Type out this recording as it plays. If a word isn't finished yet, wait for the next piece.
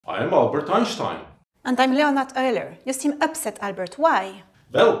I'm Albert Einstein. And I'm Leonhard Euler. You seem upset, Albert. Why?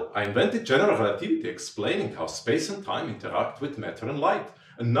 Well, I invented general relativity explaining how space and time interact with matter and light.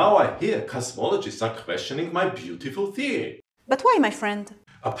 And now I hear cosmologists are questioning my beautiful theory. But why, my friend?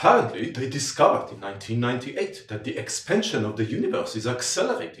 Apparently, they discovered in 1998 that the expansion of the universe is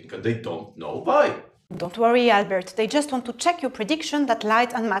accelerating and they don't know why. Don't worry, Albert. They just want to check your prediction that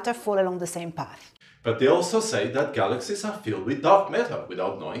light and matter fall along the same path. But they also say that galaxies are filled with dark matter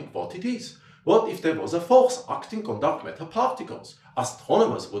without knowing what it is. What if there was a force acting on dark matter particles?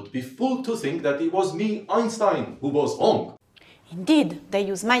 Astronomers would be fooled to think that it was me, Einstein, who was wrong. Indeed, they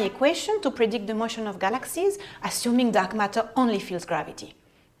use my equation to predict the motion of galaxies, assuming dark matter only feels gravity.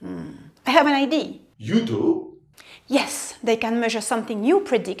 I have an idea. You do? Yes, they can measure something you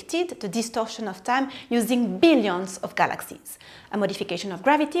predicted, the distortion of time, using billions of galaxies. A modification of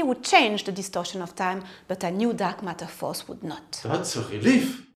gravity would change the distortion of time, but a new dark matter force would not. That's a relief.